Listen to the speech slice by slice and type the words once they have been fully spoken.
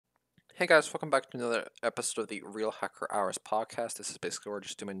Hey guys, welcome back to another episode of the Real Hacker Hours podcast. This is basically where I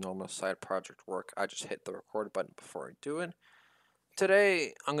just do my normal side project work. I just hit the record button before I do it.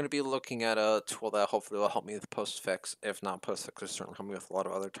 Today, I'm going to be looking at a tool that hopefully will help me with postfix. If not postfix, it'll certainly help me with a lot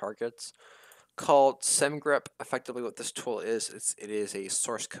of other targets. Called Semgrep. Effectively, what this tool is it is a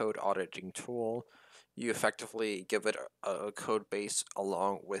source code auditing tool. You effectively give it a code base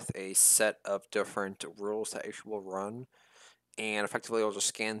along with a set of different rules that it will run, and effectively it'll just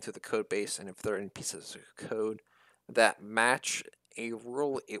scan through the code base, and if there are any pieces of code that match a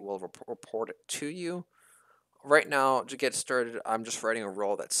rule, it will report it to you. Right now, to get started, I'm just writing a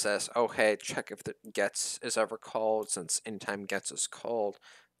rule that says, oh hey, check if the gets is ever called. Since anytime gets is called,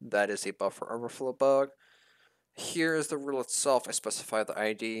 that is a buffer overflow bug. Here is the rule itself. I specify the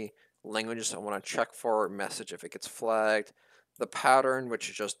ID, languages I want to check for, message if it gets flagged, the pattern,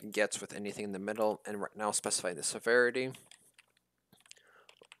 which just gets with anything in the middle, and right now specify the severity.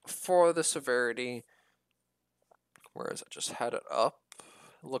 For the severity, whereas I just had it up,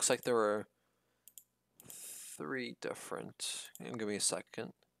 it looks like there were three different. Give me a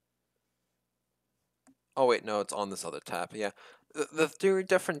second. Oh wait, no, it's on this other tab. Yeah, the three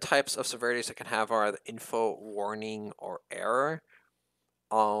different types of severities it can have are the info, warning, or error.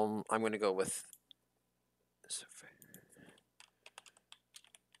 I'm gonna go with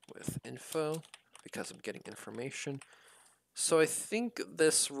info because I'm getting information. So I think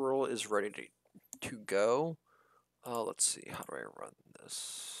this rule is ready to go. Let's see, how do I run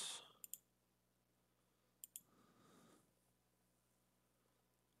this?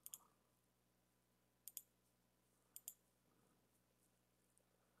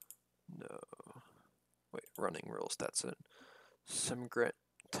 No. Wait, running rules, that's it. Semgrep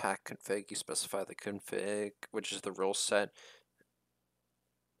tac config, you specify the config, which is the rule set,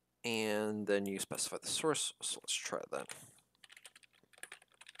 and then you specify the source, so let's try that.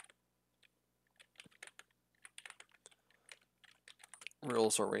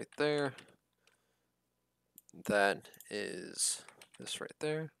 Rules are right there. That is this right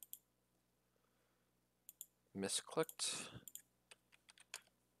there. Misclicked.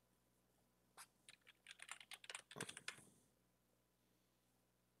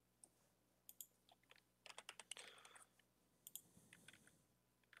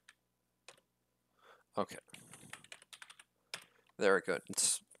 Okay. There we go.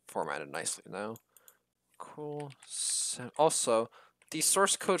 It's formatted nicely now. Cool. So also, the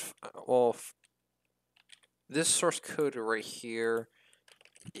source code, this source code right here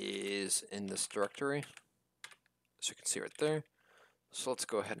is in this directory. So you can see right there. So let's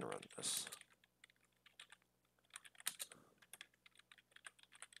go ahead and run this.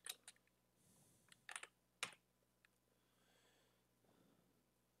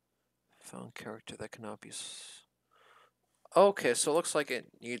 Found character that cannot be. Okay, so it looks like it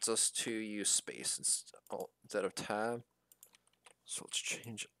needs us to use space instead of tab. So let's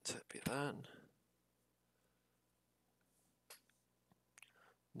change it to be that.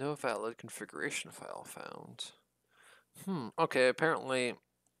 No valid configuration file found. Okay, apparently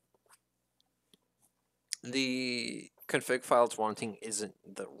the config file it's wanting isn't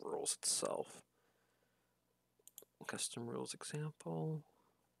the rules itself. Custom rules example.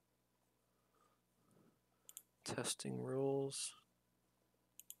 Testing rules.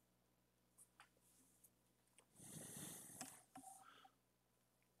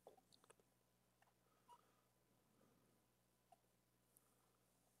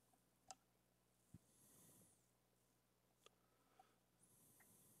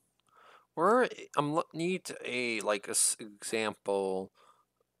 Need a example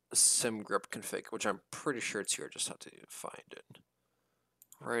Semgrep config, which I'm pretty sure it's here. I just have to find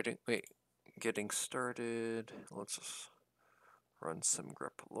it. Getting started. Let's just run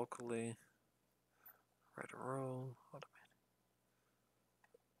Semgrep locally. Write a role.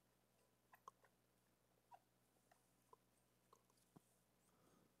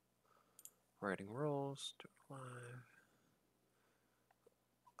 Writing roles. Do it live.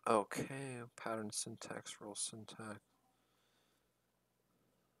 Okay, pattern syntax, rule syntax.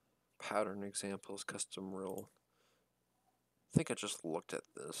 Pattern examples, custom rule. I think I just looked at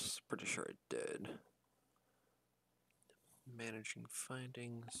this. Pretty sure I did. Managing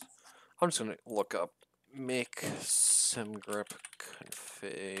findings. I'm just gonna look up make semgrep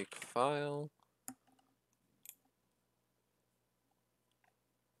config file.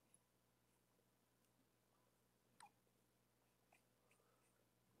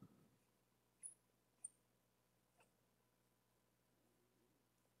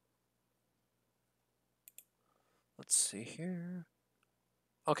 Let's see here.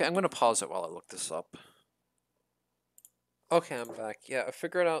 Okay, I'm gonna pause it while I look this up. Okay, I'm back. Yeah, I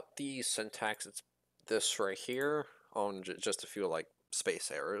figured out the syntax. It's this right here on just a few like space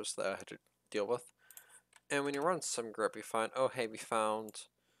errors that I had to deal with. And when you run Semgrep, you find, oh hey, we found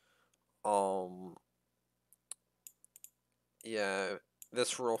um yeah,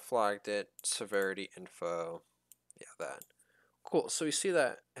 this rule flagged it, severity info. Yeah, that. Cool. So we see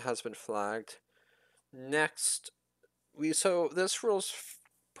that it has been flagged. Next, so this rule's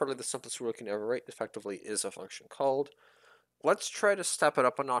probably the simplest rule you can ever write. Effectively, is a function called. Let's try to step it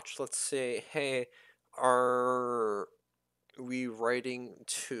up a notch. Let's say, hey, are we writing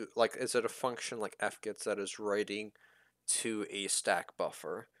to, like, is it a function like fgets that is writing to a stack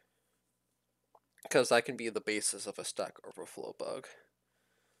buffer? Because that can be the basis of a stack overflow bug.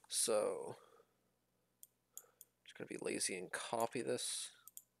 So, just gonna be lazy and copy this.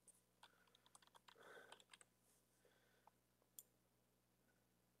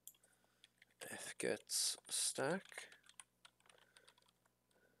 Fgets stack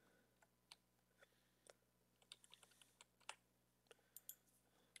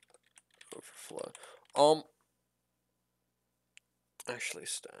overflow. Actually,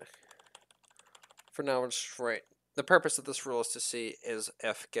 stack. For now, we'll just write. The purpose of this rule is to see is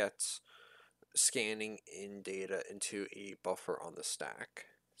fgets scanning in data into a buffer on the stack.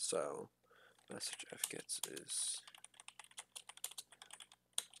 So, message fgets is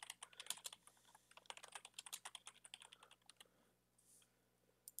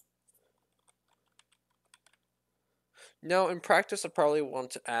no, in practice, I probably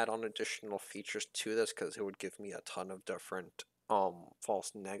want to add on additional features to this because it would give me a ton of different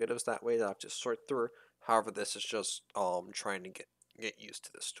false negatives that way that I have to sort through. However, this is just trying to get used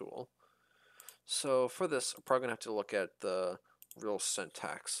to this tool. So for this, I'm probably gonna have to look at the real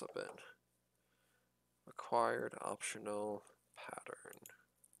syntax of it. Required optional pattern.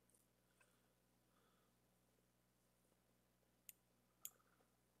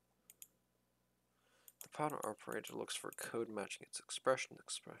 The pattern operator looks for code matching its expression.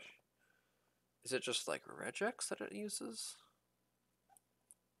 Is it just like regex that it uses?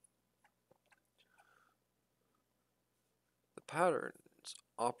 The pattern's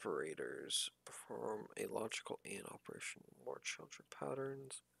operators perform a logical AND operation. More children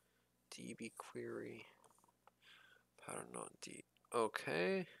patterns. DB query. Pattern not D.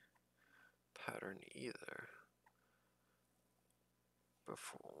 Okay. Pattern either.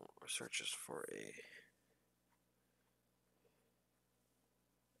 Before searches for a.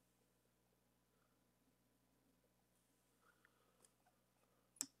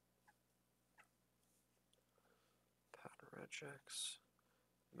 Pattern regex.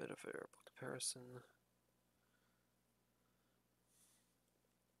 Meta variable comparison.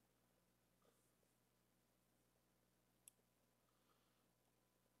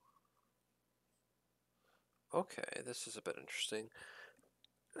 Okay, this is a bit interesting.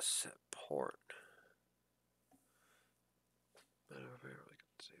 Set port. Meta variable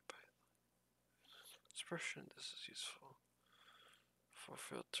expression. This is useful for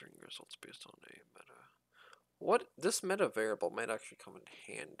filtering results based on a meta. What this meta variable might actually come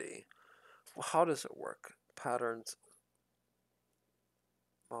in handy. Well, how does it work? Patterns,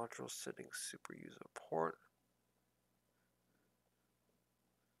 module setting, super user port.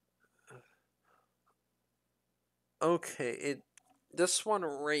 Okay, this one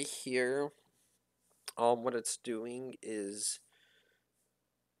right here. What it's doing is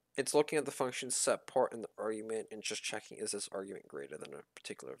it's looking at the function set port and the argument and just checking is this argument greater than a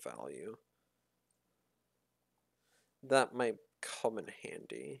particular value. That might come in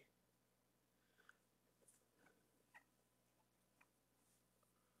handy.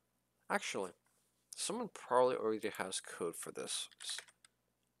 Actually, someone probably already has code for this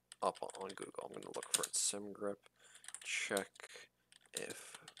up on Google. I'm going to look for it. Semgrep. Check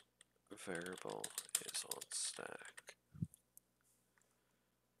if variable is on stack.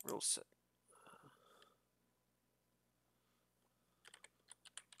 Rule set.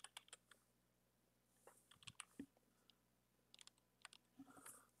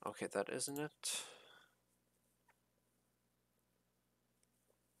 Okay, that isn't it.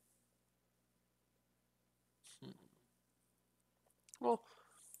 Well,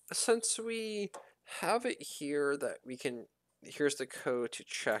 since we have it here that we can, here's the code to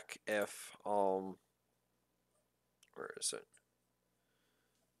check if, where is it?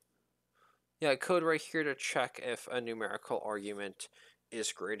 Yeah, code right here to check if a numerical argument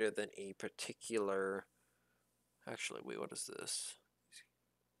is greater than a particular, actually, wait, what is this?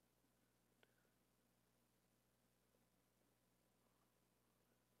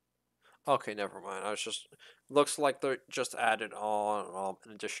 Okay, never mind. I was just, looks like they're just added on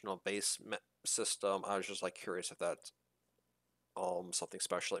an additional base system. I was just like curious if that's something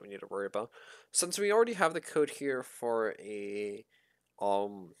special that we need to worry about. Since we already have the code here for a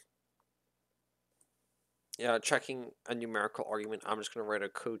checking a numerical argument, I'm just gonna write a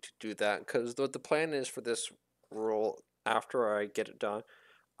code to do that, because the plan is for this rule, after I get it done,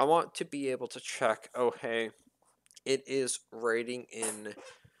 I want to be able to check, oh hey, it is writing in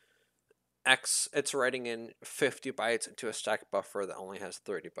it's writing in 50 bytes into a stack buffer that only has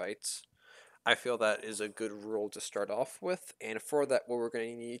 30 bytes. I feel that is a good rule to start off with, and for that, what we're going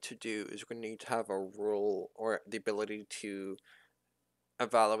to need to do is we're going to need to have a rule or the ability to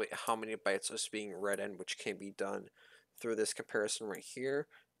evaluate how many bytes is being read in, which can be done through this comparison right here,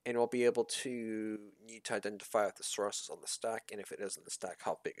 and we'll be able to need to identify if the source is on the stack, and if it is in the stack,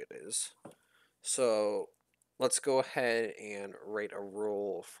 how big it is. So let's go ahead and write a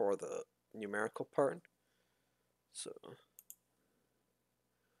rule for the numerical part. So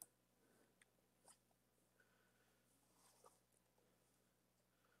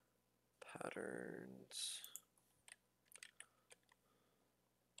patterns.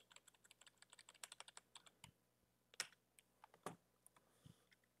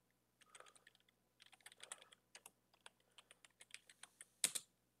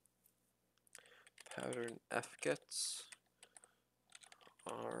 Pattern f gets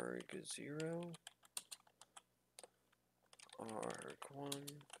arg0, arg1,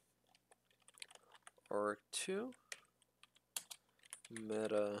 arg2,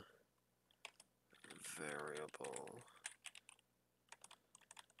 meta variable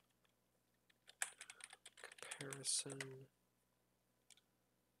comparison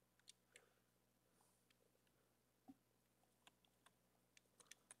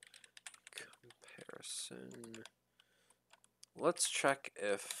comparison. Let's check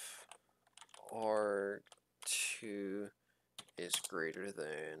if arg2 is greater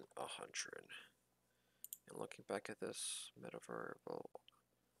than 100. And looking back at this meta variable,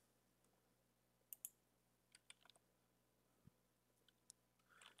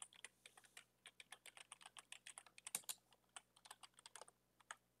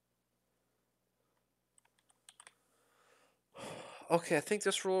 okay, I think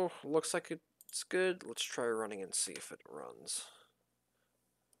this rule looks like it's good. Let's try running and see if it runs.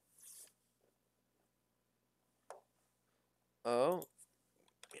 Oh,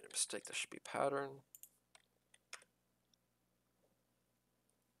 made a mistake. This should be pattern.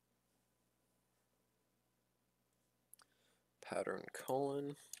 Pattern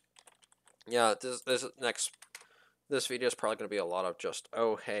colon. Yeah, this video is probably going to be a lot of just,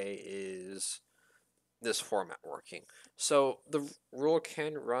 oh hey, is this format working? So the rule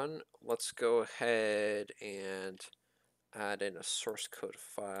can run. Let's go ahead and add in a source code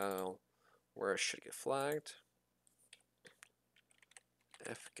file where it should get flagged.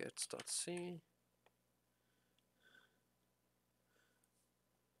 fgets.c.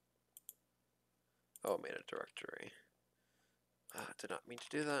 Oh, I made a directory. Did not mean to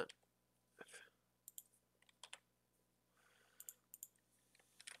do that.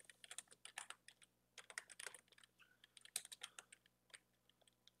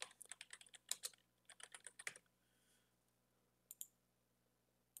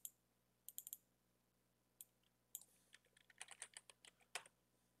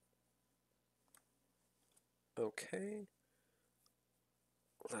 Okay.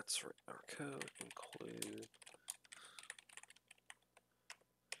 Let's write our code, include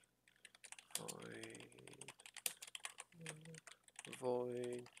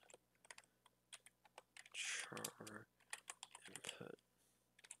void char input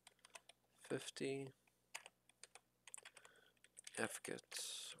 50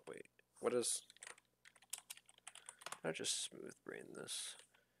 fgets. Wait, what is? I just smooth brain this.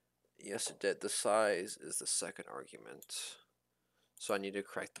 Yes, it did. The size is the second argument, so I need to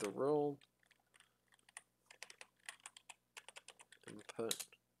correct the rule. Input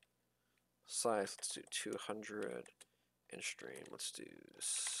size. Let's do 200, and stream. Let's do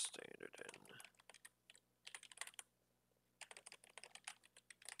standard in.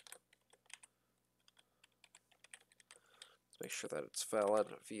 Make sure that it's valid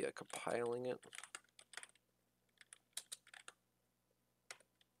via compiling it.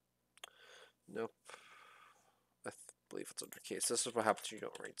 Nope. I believe it's undercase. This is what happens when you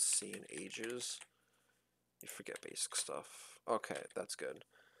don't write C in ages. You forget basic stuff. Okay, that's good.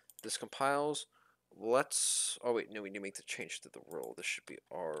 This compiles. Let's... Oh wait, no, we need to make the change to the rule. This should be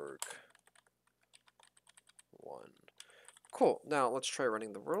arg1. Cool. Now let's try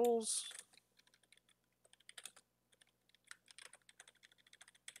running the rules.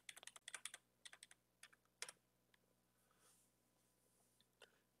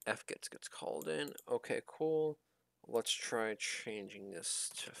 fgets gets called in. Okay, cool. let's try changing this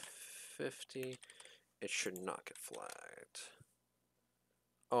to 50. It should not get flagged.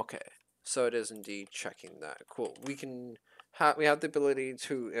 Okay, so it is indeed checking that. Cool. We have the ability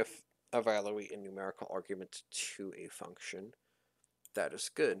to evaluate a numerical argument to a function. That is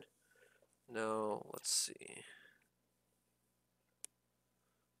good. Now let's see.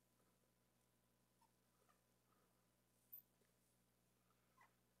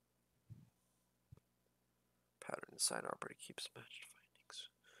 Pattern inside operator keeps matched findings.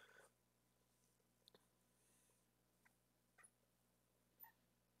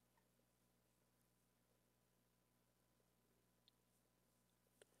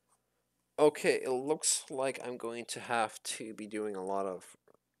 Okay, it looks like I'm going to have to be doing a lot of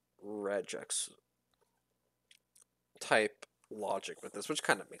regex type logic with this, which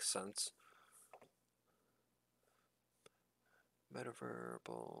kind of makes sense.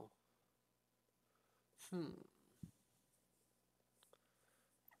 Metaverbal.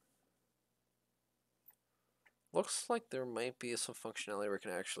 Looks like there might be some functionality where we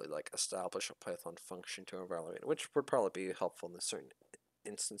can actually like establish a Python function to evaluate, which would probably be helpful in certain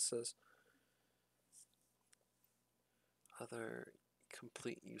instances. Other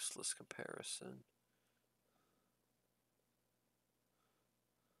complete useless comparison.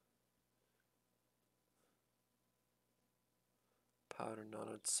 Pattern not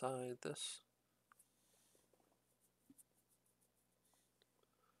inside this.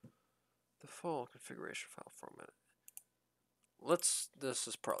 The full configuration file format. This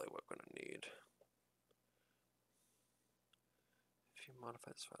is probably what we're gonna need. If you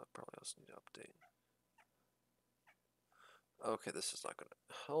modify this file, I probably also need to update. Okay, this is not gonna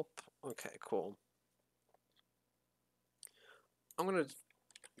help. Okay, cool. I'm gonna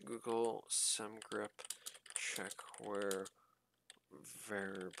Google Semgrep, check where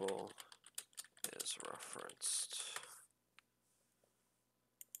variable is referenced.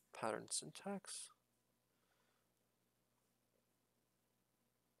 Pattern syntax.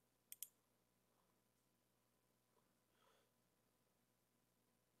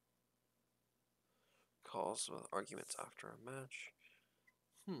 Calls with arguments after a match.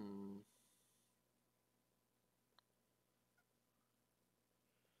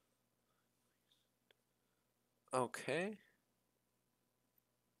 Okay.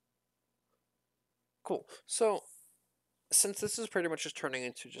 Cool. So, since this is pretty much just turning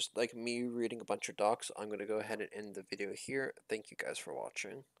into just like me reading a bunch of docs, I'm going to go ahead and end the video here. Thank you guys for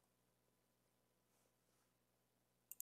watching.